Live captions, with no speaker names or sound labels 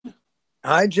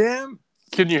Hi, Jim.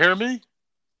 Can you hear me?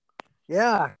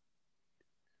 Yeah.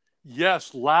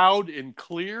 Yes, loud and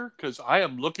clear, because I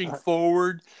am looking Uh,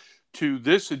 forward to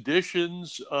this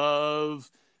editions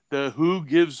of the Who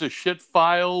Gives a Shit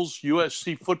Files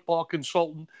USC football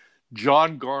consultant,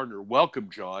 Jon Garner.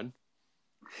 Welcome, John.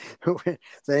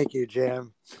 Thank you,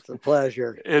 Jim. It's a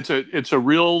pleasure. It's a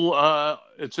real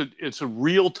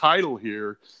title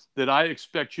here that I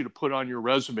expect you to put on your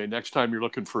resume next time you're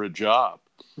looking for a job.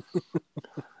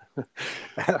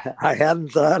 I hadn't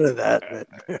thought of that,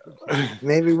 but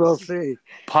maybe we'll see.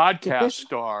 Podcast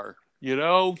star,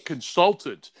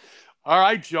 consultant. All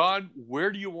right, John,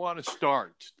 where do you want to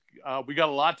start? We got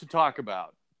a lot to talk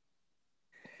about.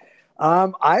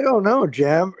 I don't know,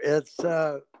 Jim.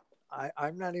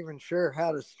 I'm not even sure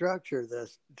how to structure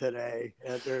this today.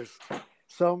 There's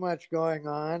so much going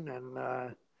on,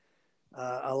 and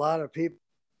a lot of people.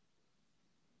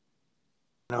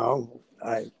 know,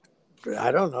 I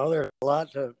I don't know. There's a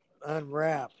lot to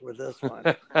unwrap with this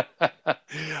one.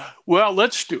 Well,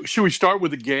 let's do. Should we start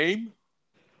with the game?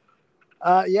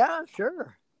 Yeah,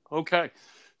 sure. Okay.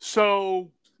 So,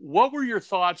 what were your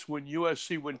thoughts when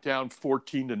USC went down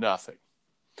 14-0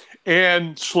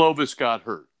 and Slovis got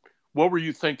hurt? What were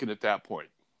you thinking at that point?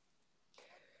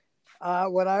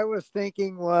 What I was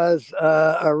thinking was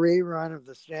a rerun of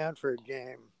the Stanford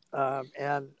game.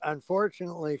 And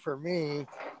unfortunately for me,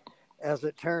 as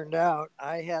it turned out,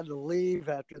 I had to leave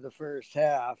after the first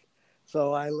half.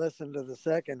 So I listened to the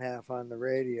second half on the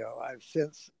radio. I've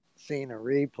since seen a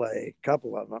replay, a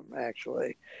couple of them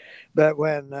actually. But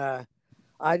when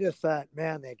I just thought,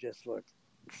 man, they just looked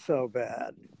so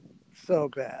bad, so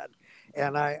bad.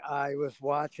 And I was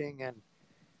watching, and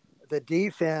the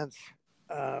defense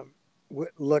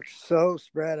looked so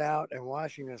spread out, and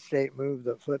Washington State moved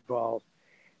the football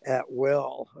at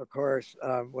will. Of course,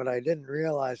 what I didn't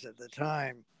realize at the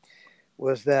time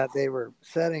was that they were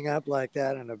setting up like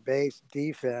that in a base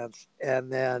defense,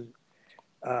 and then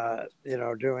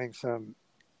doing some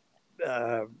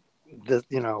uh,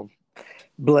 you know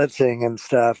blitzing and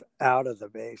stuff out of the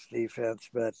base defense.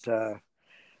 But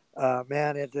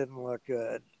man, it didn't look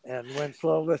good. And when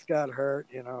Slovis got hurt,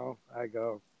 I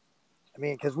go, I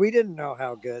mean, because we didn't know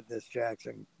how good this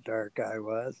Jackson Dart guy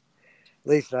was. At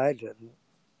least I didn't.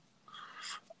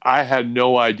 I had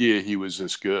no idea he was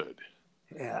this good.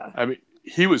 Yeah. I mean,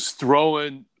 he was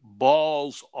throwing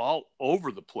balls all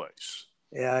over the place.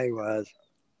 Yeah, he was.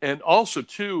 And also,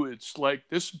 too, it's like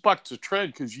this bucks a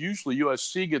trend because usually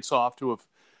USC gets off to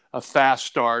a fast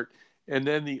start, and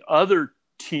then the other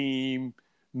team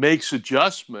makes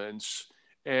adjustments.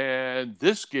 And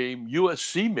this game,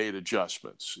 USC made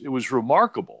adjustments. It was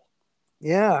remarkable.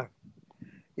 Yeah.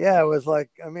 Yeah, it was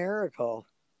like a miracle.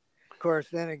 Of course,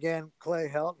 then again, Clay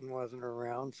Helton wasn't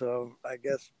around, so I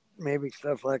guess maybe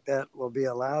stuff like that will be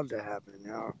allowed to happen.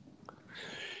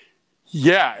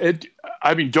 Yeah,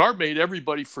 I mean, Dart made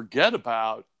everybody forget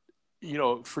about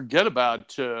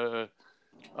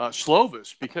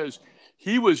Slovis because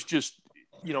he was just,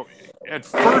 at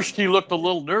first he looked a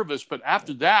little nervous, but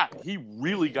after that he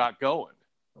really got going.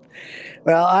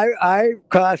 Well, I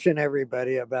caution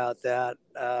everybody about that,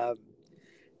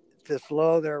 to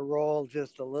slow their roll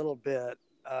just a little bit.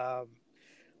 Um,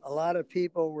 a lot of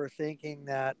people were thinking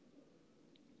that,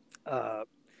 uh,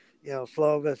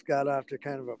 Slovis got off to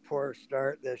kind of a poor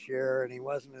start this year, and he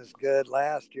wasn't as good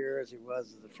last year as he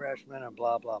was as a freshman, and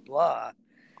blah, blah, blah.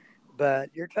 But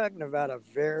you're talking about a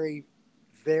very,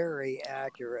 very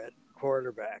accurate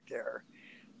quarterback there.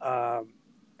 Um,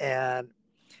 and,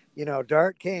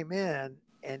 Dart came in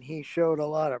and he showed a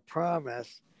lot of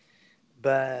promise,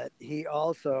 but he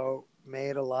also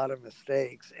made a lot of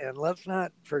mistakes. And let's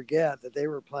not forget that they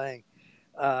were playing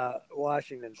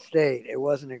Washington State. It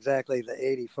wasn't exactly the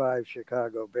 '85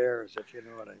 Chicago Bears, if you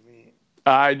know what I mean.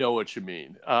 I know what you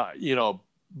mean.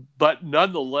 But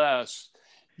nonetheless,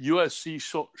 USC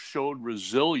showed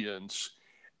resilience,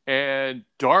 and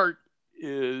Dart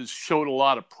is showed a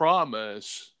lot of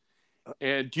promise.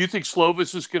 And do you think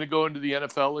Slovis is going to go into the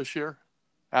NFL this year?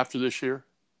 After this year?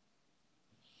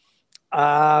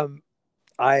 Um,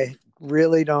 I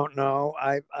really don't know.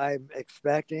 I'm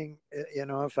expecting,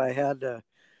 if I had to,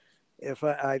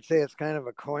 I'd say it's kind of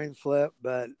a coin flip,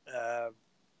 but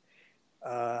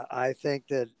I think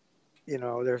that,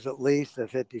 there's at least a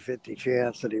 50-50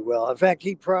 chance that he will. In fact,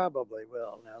 he probably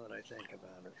will now that I think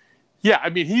about it. Yeah, I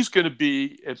mean, he's going to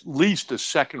be at least a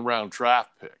second round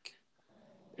draft pick.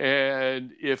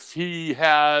 And if he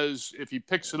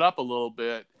picks it up a little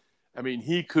bit, I mean,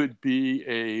 he could be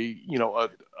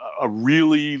a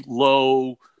really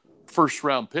low first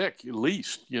round pick at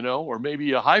least, or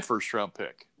maybe a high first round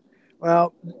pick.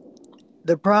 Well,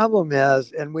 The problem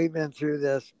is, and we've been through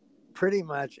this pretty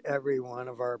much every one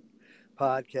of our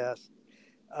podcasts.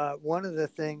 One of the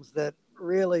things that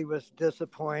really was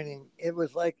disappointing, it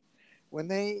was like when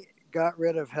they got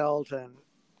rid of Helton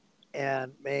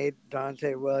and made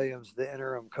Dante Williams the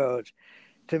interim coach.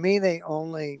 To me, that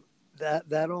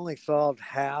only solved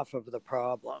half of the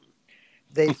problem.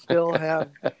 They still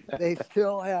have they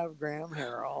still have Graham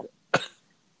Harrell.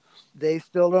 They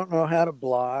still don't know how to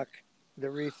block. The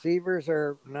receivers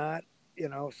are not,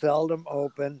 seldom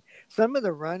open. Some of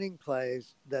the running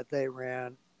plays that they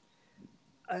ran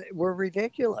were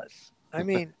ridiculous. I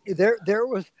mean, there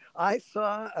was I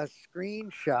saw a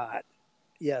screenshot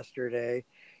yesterday,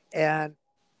 and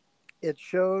it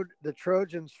showed the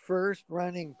Trojans' first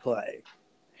running play,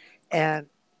 and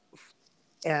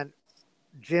and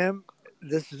Jim,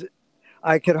 this is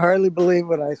I could hardly believe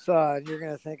what I saw, and you're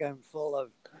going to think I'm full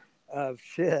of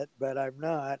shit, but I'm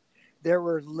not. There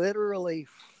were literally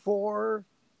four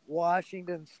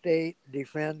Washington State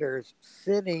defenders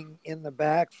sitting in the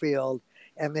backfield,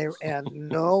 and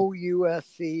no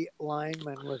USC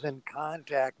lineman was in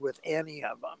contact with any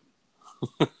of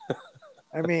them.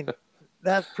 I mean,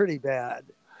 that's pretty bad,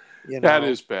 That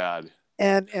is bad.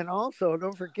 And also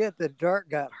don't forget that Dart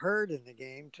got hurt in the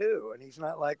game too, and he's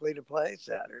not likely to play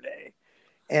Saturday.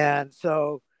 And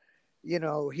so,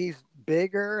 he's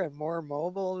bigger and more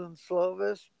mobile than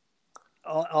Slovis,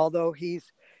 although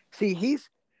he's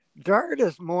Dart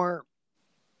is more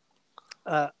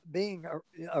being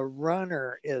a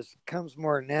runner comes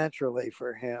more naturally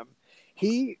for him.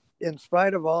 He, in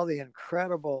spite of all the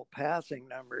incredible passing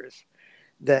numbers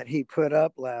that he put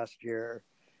up last year,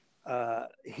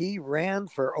 he ran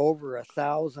for over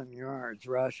 1,000 yards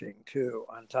rushing too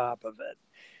on top of it.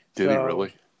 Did he So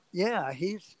really? yeah,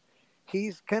 he's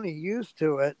kind of used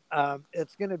to it.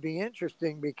 It's going to be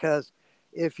interesting because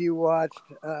if you watched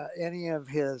any of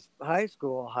his high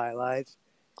school highlights,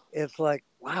 it's like,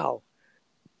 wow,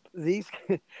 these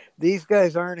these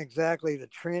guys aren't exactly the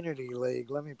Trinity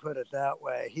League. Let me put it that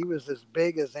way. He was as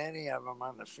big as any of them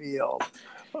on the field,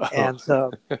 Oh. and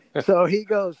so he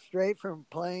goes straight from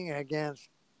playing against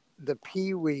the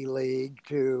Pee Wee League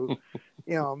to,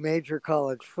 major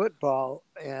college football,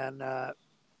 and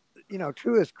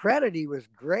to his credit, he was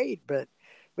great, but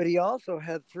he also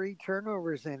had 3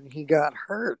 turnovers and he got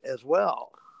hurt as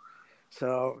well.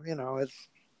 So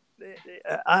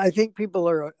I think people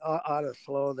ought to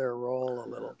slow their roll a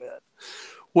little bit.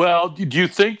 Well, do you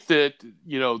think that,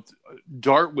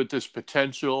 Dart with this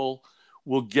potential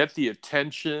will get the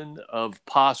attention of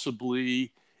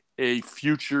possibly a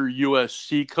future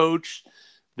USC coach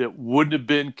that wouldn't have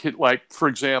been like, for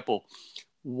example,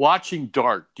 watching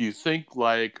Dart, do you think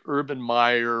like Urban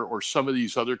Meyer or some of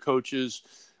these other coaches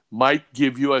might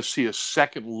give USC a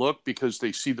second look because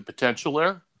they see the potential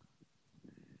there?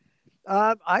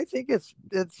 I think it's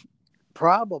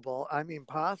probable. I mean,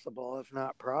 possible, if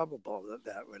not probable,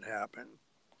 that would happen.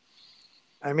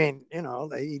 I mean,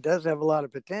 he does have a lot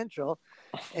of potential,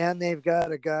 and they've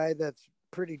got a guy that's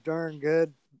pretty darn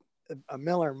good, a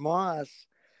Miller Moss,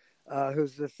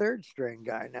 who's the third string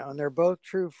guy now, and they're both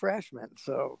true freshmen.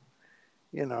 So,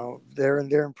 they're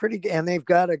in pretty, and they've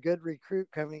got a good recruit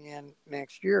coming in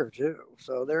next year too.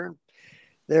 So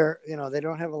they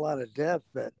don't have a lot of depth,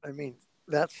 but I mean,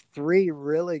 that's 3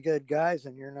 really good guys,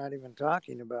 and you're not even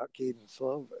talking about Keaton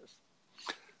Slovis.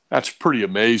 That's pretty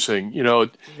amazing. Yeah.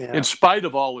 In spite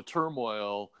of all the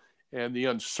turmoil and the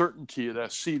uncertainty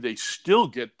at SC, they still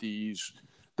get the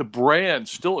brand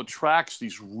still attracts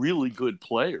these really good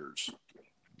players.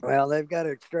 Well, they've got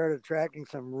to start attracting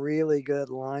some really good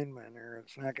linemen, or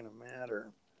it's not going to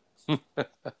matter.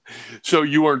 So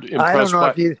you weren't I don't impressed know by.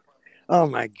 if you. Oh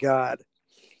my God,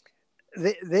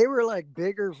 they were like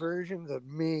bigger versions of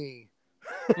me.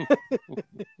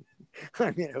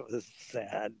 I mean, it was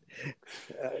sad.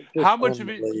 Just How much of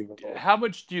it? unbelievable. How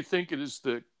much do you think it is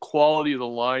the quality of the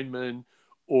lineman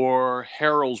or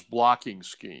Harrell's blocking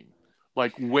scheme?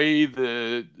 Like weigh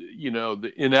the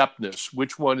ineptness.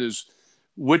 Which one is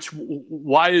which?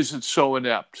 Why is it so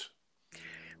inept?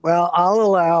 Well, I'll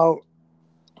allow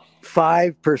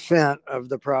 5% of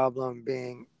the problem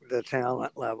being the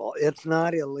talent level. It's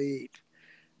not elite,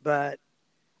 but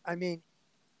I mean,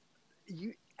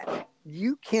 you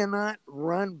you cannot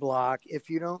run block if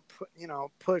you don't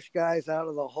push guys out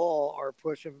of the hole or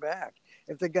push them back.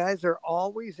 If the guys are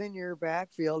always in your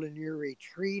backfield and you're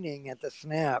retreating at the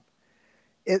snap,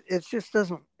 it just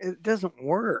doesn't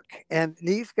work. And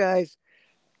these guys,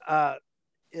 uh,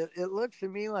 it looks to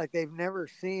me like they've never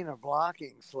seen a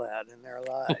blocking sled in their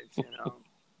lives.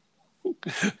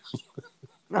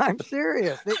 I'm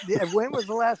serious. When was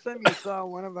the last time you saw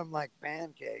one of them like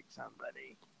pancake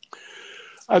somebody?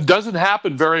 It doesn't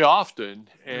happen very often,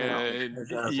 No, and it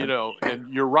doesn't.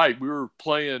 and you're right.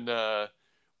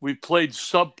 We played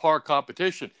subpar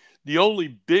competition. The only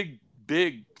big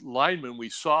linemen we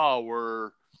saw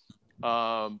were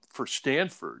for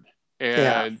Stanford,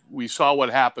 Yeah. and we saw what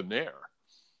happened there.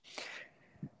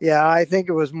 Yeah, I think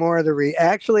it was more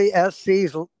actually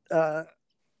SC's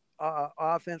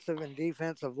offensive and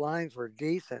defensive lines were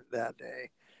decent that day.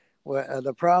 Well,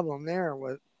 the problem there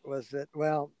was that,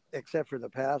 well, except for the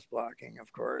pass blocking,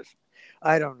 of course.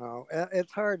 I don't know.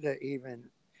 It's hard to even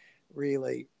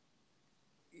really,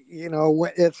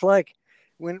 it's like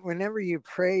whenever you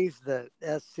praise the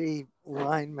SC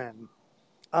linemen,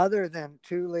 other than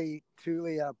Tulia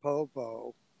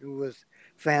Popo, who was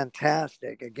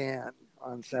fantastic again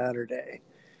on Saturday,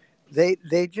 they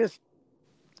just,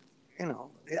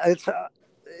 it's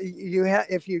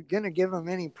if you're gonna give them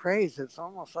any praise, it's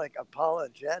almost like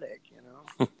apologetic.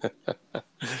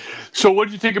 So, what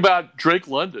do you think about Drake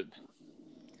London?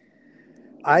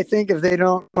 I think if they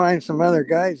don't find some other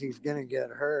guys, he's gonna get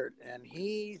hurt, and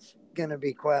he's gonna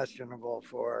be questionable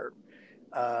for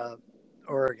uh,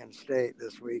 Oregon State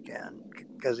this weekend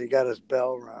because he got his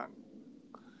bell rung.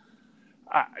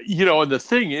 And the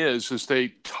thing is they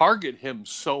target him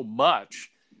so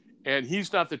much, and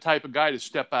he's not the type of guy to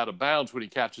step out of bounds when he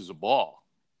catches a ball.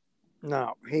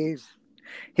 No,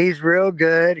 he's real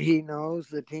good. He knows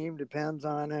the team depends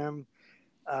on him.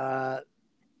 Uh,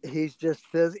 he's just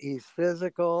he's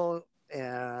physical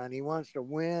and he wants to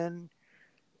win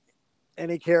and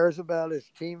he cares about his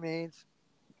teammates.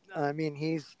 I mean,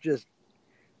 he's just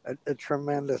a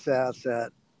tremendous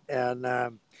asset. And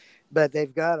but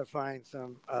they've got to find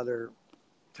some other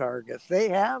targets. They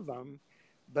have them,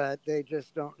 but they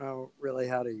just don't know really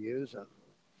how to use them.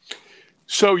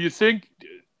 So you think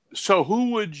so?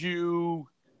 Who would you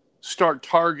start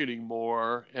targeting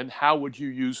more, and how would you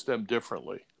use them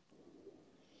differently?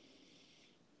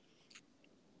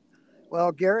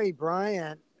 Well, Gary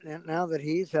Bryant, now that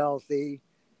he's healthy,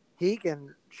 he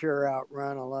can sure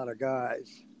outrun a lot of guys.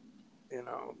 You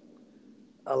know,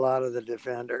 a lot of the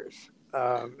defenders.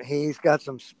 He's got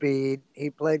some speed. He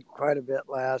played quite a bit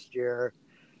last year.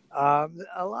 A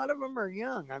lot of them are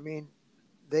young. I mean,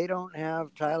 they don't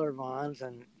have Tyler Vaughns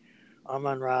and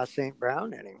Amon-Ra St.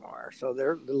 Brown anymore. So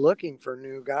they're looking for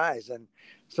new guys. And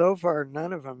so far,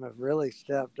 none of them have really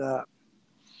stepped up.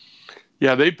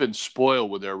 Yeah, they've been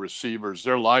spoiled with their receivers.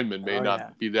 Their linemen may Oh, yeah.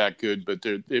 not be that good, but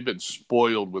they've been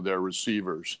spoiled with their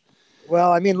receivers.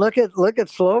 Well, I mean, look at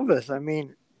Slovis. I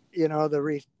mean,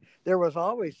 there was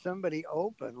always somebody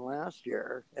open last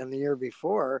year and the year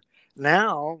before.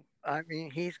 Now, I mean,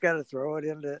 he's got to throw it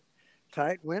into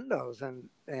tight windows, and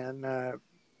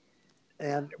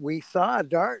we saw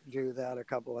Dart do that a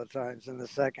couple of times in the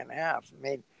second half.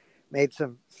 Made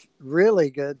some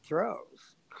really good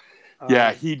throws. Yeah,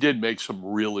 Um, he did make some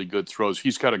really good throws.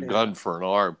 He's got a yeah. gun for an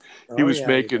arm. He Oh was yeah,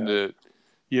 he making does.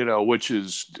 which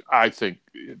is, I think,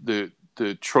 the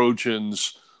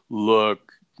Trojans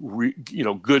look,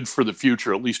 good for the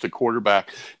future, at least a quarterback.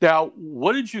 Now,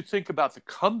 what did you think about the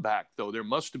comeback, though? You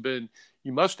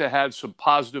must have had some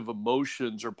positive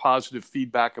emotions or positive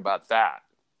feedback about that.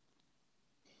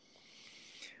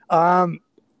 Um,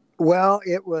 well,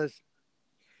 it was,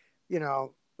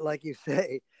 like you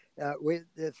say,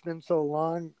 it's been so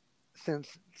long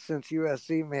since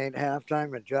USC made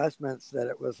halftime adjustments that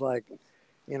it was like,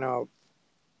 you know,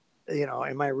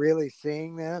 am I really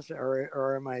seeing this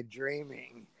or am I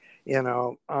dreaming?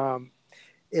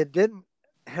 It didn't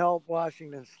help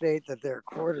Washington State that their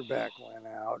quarterback went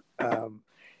out,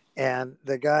 and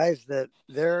the guys that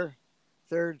their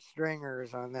third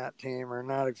stringers on that team are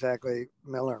not exactly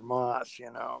Miller Moss.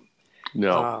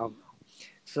 No. Um,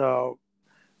 so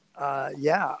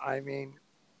yeah, I mean,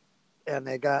 and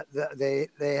they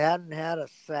hadn't had a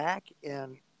sack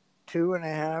in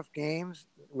 2.5 games,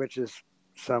 which is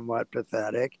somewhat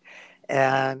pathetic.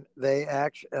 And they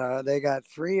got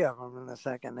three of them in the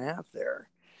second half there,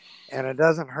 and it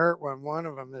doesn't hurt when one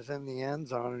of them is in the end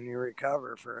zone and you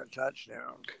recover for a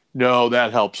touchdown. No,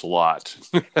 that helps a lot.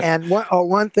 And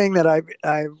one thing that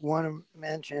I want to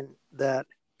mention that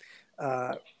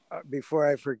uh, before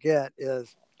I forget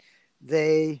is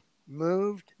they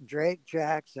moved Drake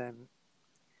Jackson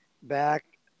back,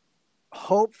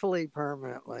 hopefully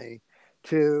permanently,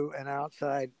 to an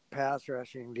outside pass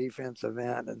rushing defensive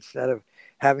end instead of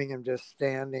having him just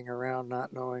standing around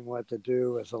not knowing what to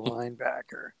do as a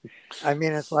linebacker. I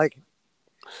mean, it's like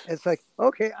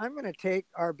okay, I'm going to take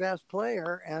our best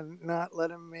player and not let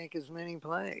him make as many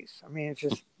plays. I mean, it's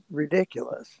just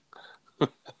ridiculous.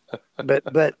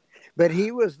 but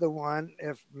he was the one,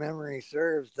 if memory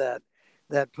serves, that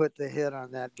put the hit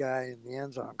on that guy in the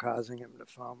end zone, causing him to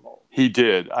fumble. He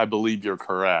did. I believe you're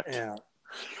correct. Yeah.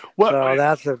 Well,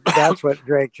 So that's what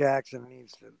Drake Jackson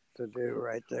needs to do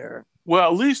right there.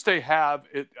 well, at least they have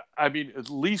it. I mean, at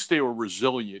least they were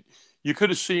resilient. You could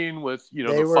have seen with They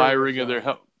the were firing of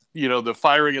resilient. the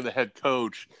firing of the head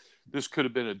coach. This could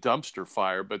have been a dumpster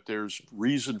fire, but there's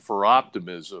reason for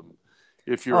optimism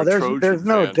if you're Oh, a Trojan there's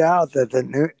no fan. doubt that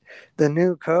the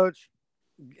new coach,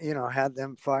 had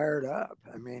them fired up.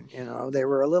 I mean, they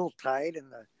were a little tight in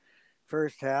the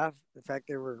first half. In fact,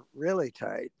 they were really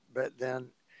tight. But then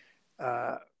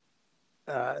uh,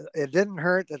 it didn't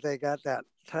hurt that they got that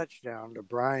touchdown to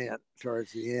Bryant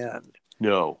towards the end.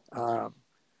 No, Um,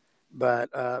 but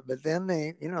then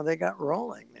they got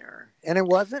rolling there, and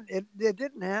it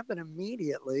didn't happen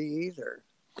immediately either.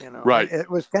 right. It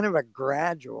was kind of a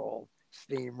gradual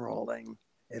steamrolling,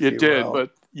 if It you did, will.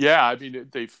 but yeah, I mean,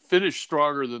 they finished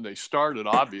stronger than they started,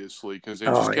 obviously, because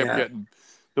they just Oh kept yeah, getting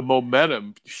the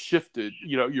momentum shifted.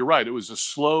 You're right. It was a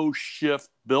slow shift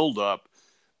buildup,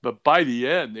 but by the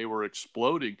end, they were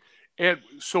exploding. And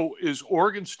so, is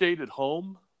Oregon State at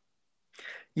home?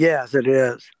 yes, it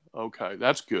is. Okay,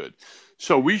 that's good.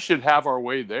 So we should have our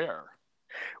way there.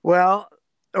 Well,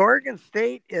 Oregon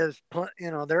State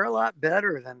they're a lot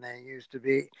better than they used to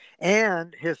be,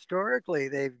 and historically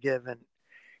they've given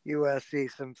USC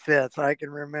some fits. I can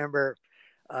remember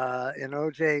in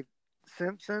OJ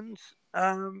Simpson's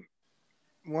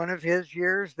one of his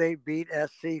years, they beat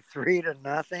SC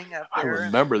 3-0 up I there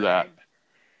in the remember that. rain.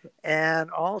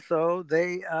 And also,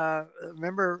 they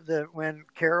remember that when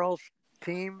Carroll's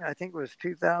team, I think it was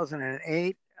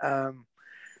 2008,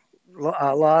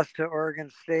 lost to Oregon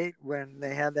State when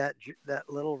they had that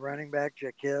little running back,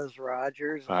 Jaquiz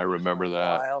Rogers, and I he just remember went that.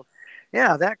 wild.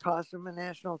 Yeah, that cost them a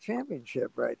national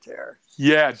championship right there.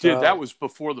 Yeah, it did. That So, was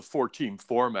before the 14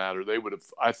 format, or they would have,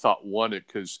 I thought, won it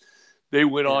because they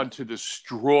went yeah, on to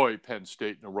destroy Penn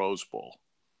State in the Rose Bowl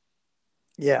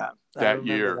yeah, I that remember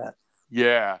year. that.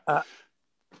 Yeah. Uh,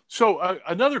 So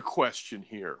another question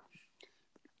here.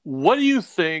 What do you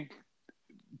think?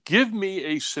 Give me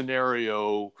a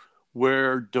scenario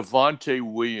where Devontae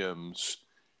Williams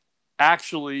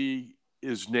actually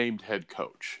is named head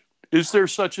coach. Is there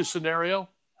such a scenario?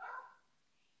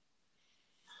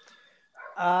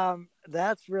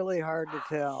 that's really hard to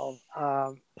tell.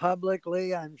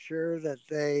 Publicly, I'm sure that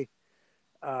they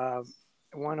um,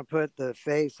 want to put the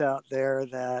face out there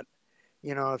that,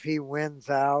 if he wins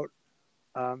out,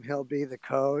 he'll be the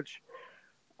coach.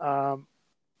 Um,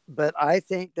 but I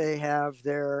think they have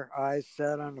their eyes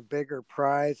set on a bigger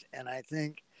prize, and I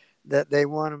think that they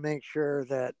want to make sure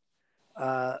that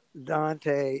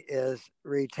Dante is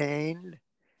retained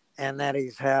and that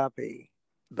he's happy,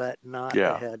 but not the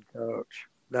Yeah. head coach.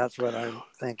 That's what I'm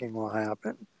thinking will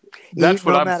happen, That's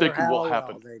what no I'm matter thinking will how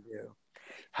happen. well they do.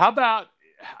 How about,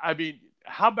 I mean,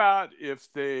 how about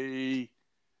if they,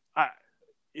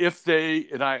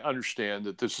 and I understand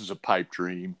that this is a pipe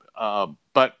dream,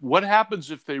 but what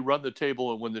happens if they run the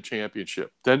table and win the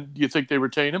championship? Then do you think they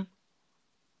retain him?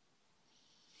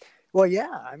 Well, yeah,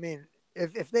 I mean,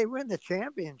 if they win the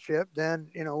championship, then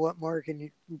what more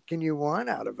can you want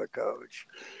out of a coach?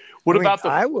 I What mean, about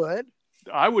I would.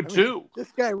 I would I mean, too.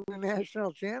 this guy won a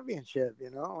national championship.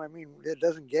 I mean, it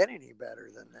doesn't get any better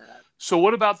than that. So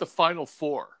what about the Final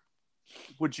Four?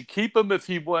 Would you keep him if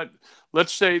he went?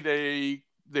 Let's say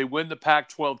they win the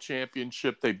Pac-12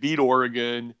 championship, they beat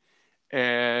Oregon,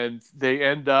 and they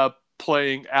end up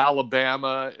playing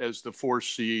Alabama as the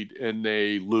 4th seed, and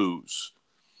they lose.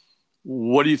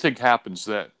 What do you think happens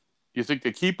then? Do you think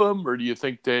they keep him, or do you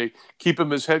think they keep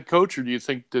him as head coach, or do you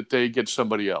think that they get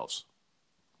somebody else?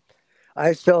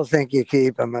 I still think you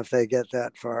keep him if they get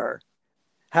that far.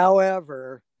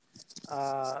 However,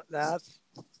 that's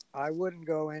I wouldn't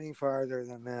go any farther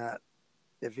than that.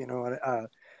 If you know what.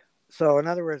 So in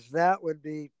other words, that would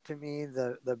be to me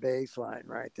the baseline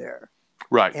right there.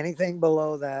 Right, Anything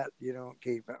below that, you don't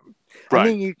keep him. I right.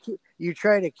 mean, you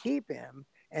try to keep him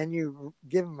and you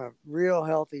give him a real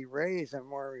healthy raise and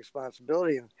more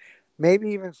responsibility, and maybe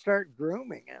even start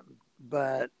grooming him.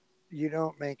 But you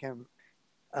don't make him.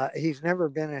 He's never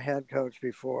been a head coach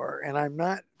before, and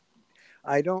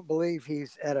I don't believe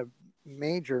he's at a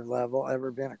major level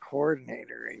ever been a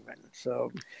coordinator even.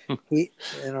 So he,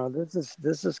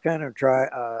 this is kind of try.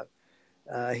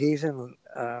 He's in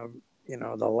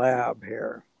the lab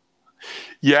here.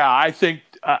 Yeah, I think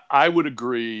I would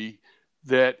agree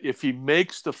that if he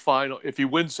makes the final, if he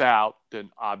wins out,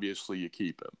 then obviously you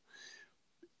keep him.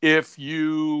 If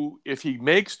he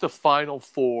makes the Final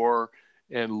Four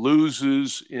and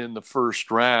loses in the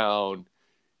first round,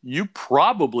 you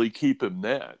probably keep him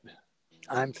then.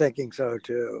 I'm thinking so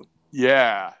too.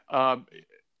 Yeah.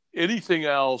 Anything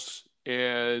else,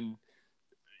 and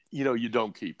you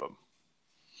don't keep him.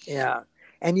 Yeah,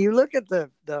 and you look at the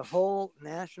whole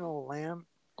national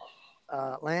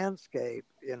landscape.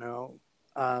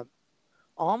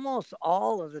 Almost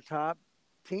all of the top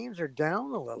teams are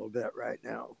down a little bit right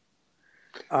now.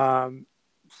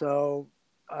 So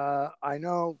I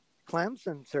know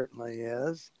Clemson certainly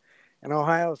is, and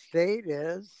Ohio State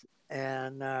is,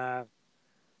 and I've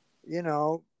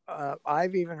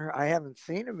even heard, I haven't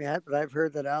seen them yet, but I've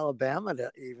heard that Alabama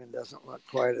even doesn't look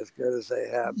quite as good as they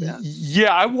have been.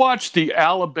 Yeah, I watched the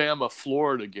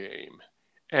Alabama-Florida game,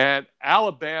 and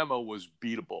Alabama was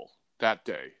beatable that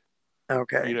day.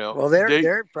 Okay. Well,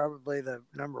 they're probably the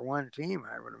number one team,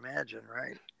 I would imagine,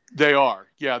 right? They are.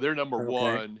 Yeah, they're number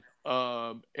one.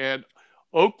 And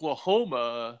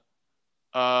Oklahoma,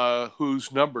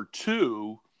 who's number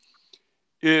two,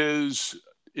 is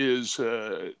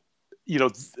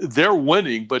they're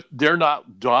winning, but they're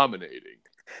not dominating.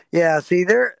 Yeah. See,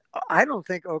 I don't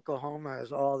think Oklahoma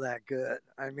is all that good.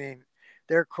 I mean,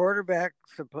 their quarterback,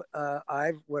 from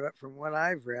what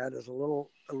I've read, is a little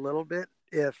bit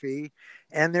iffy,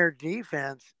 and their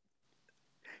defense,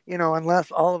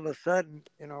 unless all of a sudden,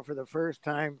 for the first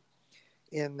time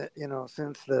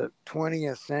since the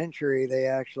 20th century, they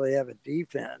actually have a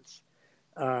defense.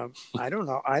 I don't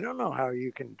know how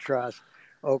you can trust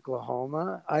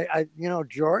Oklahoma.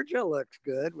 Georgia looks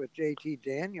good with JT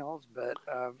Daniels, but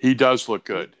he does look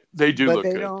good. They do look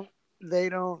good. They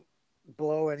don't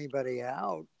blow anybody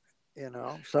out,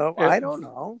 So and I don't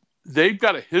know. They've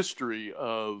got a history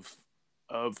of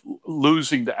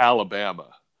losing to Alabama.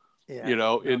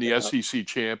 In the SEC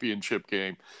championship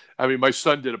game. I mean, my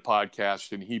son did a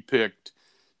podcast and he picked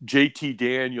JT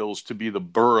Daniels to be the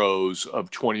Burrows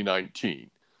of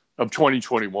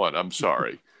 2021. I'm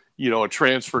sorry. A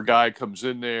transfer guy comes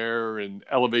in there and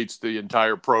elevates the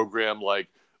entire program like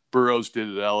Burrows did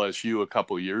at LSU a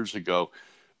couple of years ago.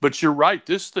 But you're right.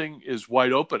 This thing is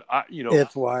wide open.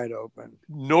 It's wide open.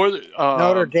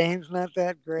 Notre Dame's not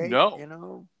that great.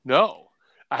 No.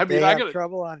 I mean, they have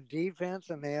trouble on defense,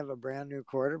 and they have a brand new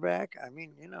quarterback. I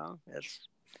mean, it's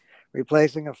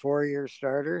replacing a 4-year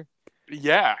starter.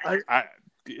 Yeah,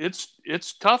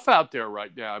 it's tough out there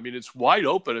right now. I mean, it's wide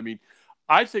open. I mean,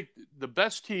 I think the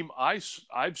best team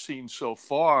I've seen so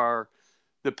far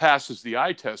that passes the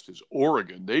eye test is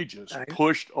Oregon. They just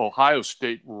pushed Ohio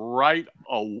State right.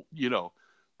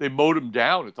 They mowed them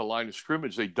down at the line of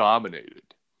scrimmage. They dominated.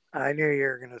 I knew you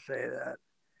were going to say that.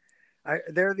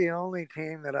 They're the only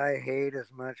team that I hate as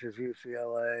much as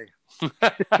UCLA.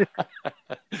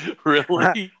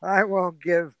 Really? I won't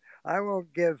give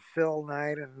Phil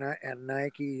Knight and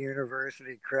Nike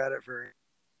University credit for.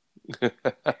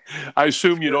 I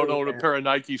assume you don't own a pair of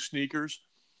Nike sneakers.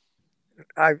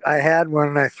 I had one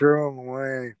and I threw them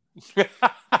away.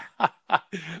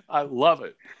 I love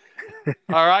it.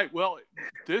 All right. Well,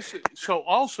 so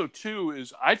also too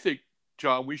is, I think,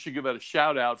 John, we should give it a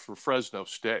shout out for Fresno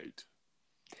State.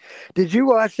 Did you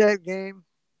watch that game?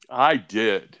 I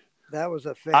did. That was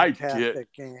a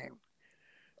fantastic game.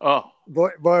 Oh,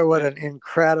 boy, what an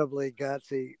incredibly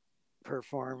gutsy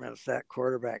performance that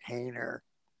quarterback Hainer.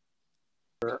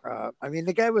 I mean,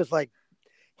 the guy was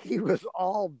he was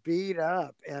all beat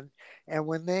up, and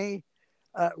when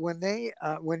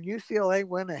UCLA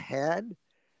went ahead,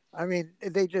 I mean,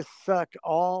 they just sucked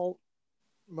all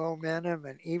momentum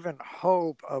and even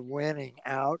hope of winning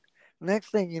out.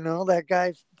 Next thing you know, that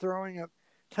guy's throwing a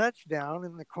touchdown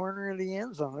in the corner of the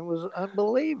end zone. It was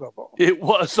unbelievable. It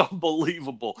was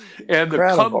unbelievable. And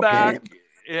incredible the comeback, game.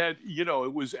 And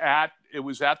it was at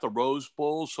the Rose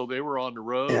Bowl, so they were on the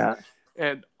road. Yeah.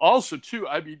 And also too,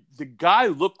 I mean, the guy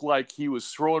looked like he was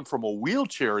throwing from a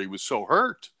wheelchair. He was so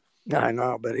hurt. I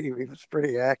know, but he was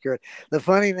pretty accurate. The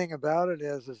funny thing about it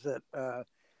is that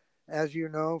as you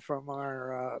know from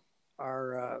our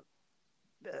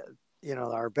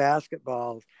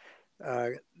basketball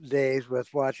days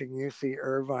with watching UC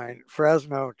Irvine,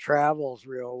 Fresno travels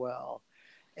real well,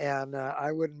 and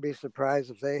I wouldn't be surprised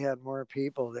if they had more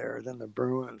people there than the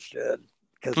Bruins did,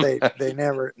 because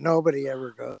nobody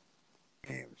ever goes to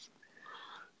games.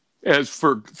 As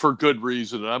for good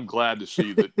reason, and I'm glad to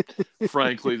see that.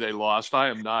 Frankly, they lost. I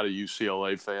am not a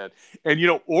UCLA fan, and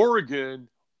Oregon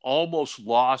almost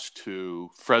lost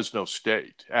to Fresno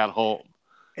State at home.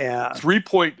 Yeah, a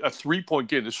 3-point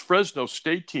game. This Fresno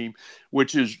State team,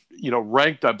 which is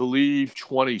ranked, I believe,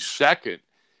 22nd,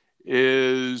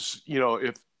 is they'll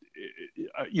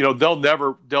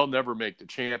never make the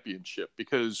championship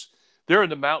because They're in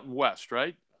the Mountain West,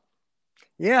 right?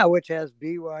 Yeah, which has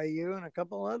BYU and a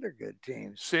couple other good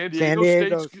teams. San San Diego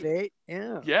Diego State's good. State,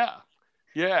 yeah. Yeah.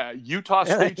 Yeah. Utah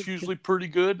State's usually pretty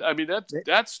good. I mean,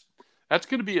 that's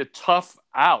going to be a tough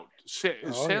out.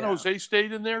 Is San Jose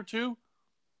State in there too?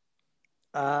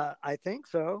 I think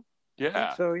so.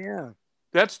 Yeah. Yeah.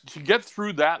 That's to get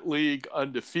through that league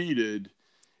undefeated.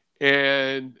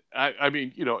 And I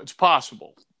mean, it's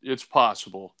possible. It's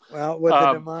possible. Well, with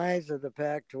the demise of the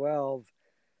Pac-12,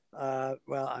 I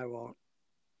won't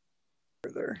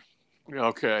further.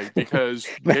 Okay, because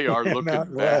they are looking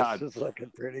Mountain bad. West is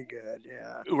looking pretty good,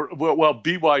 yeah. Well,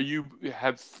 BYU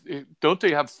don't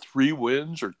they have 3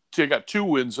 wins, or they got 2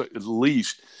 wins at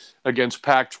least against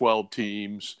Pac-12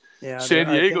 teams? Yeah, San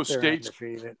Diego State's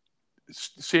undefeated.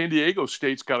 San Diego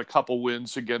State's got a couple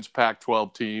wins against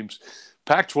Pac-12 teams.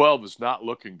 Pac-12 is not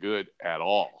looking good at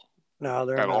all. No,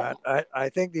 they're not. I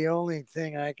think the only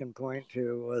thing I can point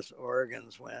to was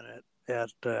Oregon's win at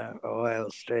Ohio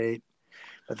State,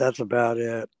 but that's about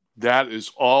it. That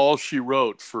is all she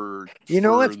wrote for.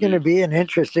 It's going to be an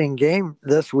interesting game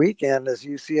this weekend is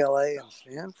UCLA and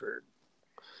Stanford.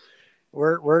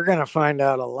 We're going to find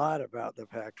out a lot about the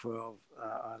Pac-12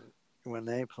 when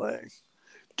they play.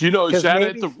 Do you know, is that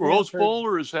at the Rose Bowl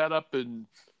or is that up in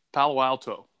Palo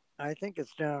Alto? I think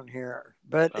it's down here,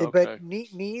 but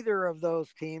neither of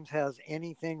those teams has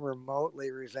anything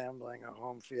remotely resembling a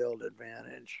home field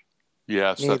advantage.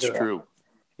 Yes, that's true.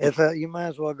 You might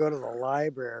as well go to the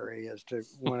library as to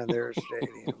one of their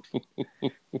stadiums.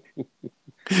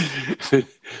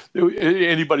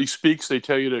 Anybody speaks, they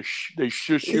tell you they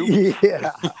shush you.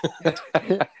 Yeah,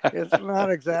 it's not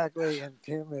exactly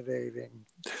intimidating.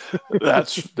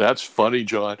 That's funny,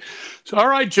 John. So, all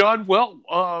right, John.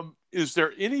 Well, is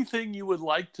there anything you would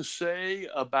like to say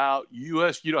about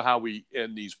US? You know how we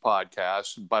end these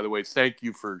podcasts. And by the way, thank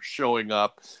you for showing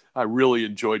up. I really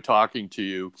enjoyed talking to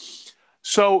you.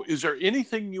 So is there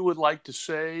anything you would like to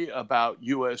say about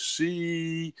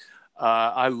USC?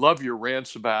 I love your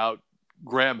rants about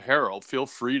Graham Harrell. Feel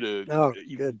free to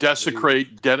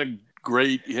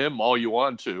denigrate him all you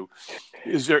want to.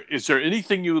 Is there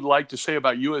anything you would like to say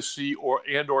about USC or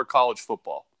college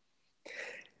football?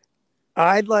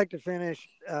 I'd like to finish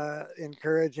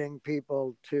encouraging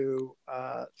people to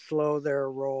slow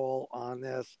their roll on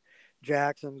this.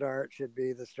 Jackson Dart should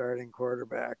be the starting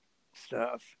quarterback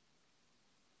stuff.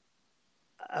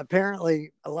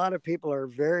 Apparently, a lot of people are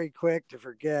very quick to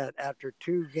forget after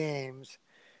 2 games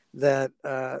that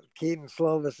Keaton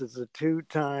Slovis is a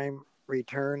 2-time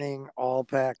returning all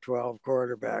Pac-12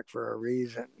 quarterback for a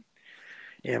reason.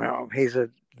 He's a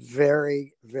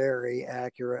very, very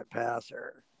accurate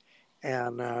passer.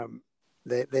 And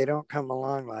they don't come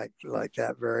along like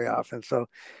that very often. So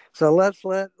let's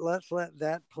let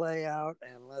that play out,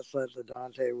 and let's let the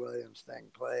Dante Williams thing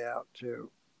play out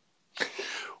too.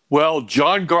 Well,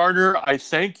 Jon Garner, I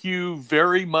thank you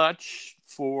very much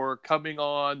for coming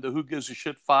on the Who Gives a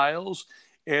Shit Files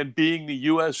and being the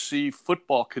USC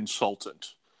football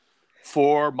consultant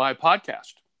for my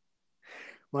podcast.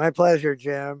 My pleasure,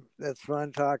 Jim. It's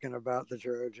fun talking about the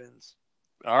Trojans.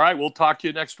 All right, we'll talk to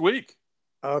you next week.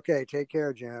 Okay, take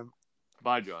care, Jim.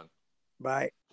 Bye, John. Bye.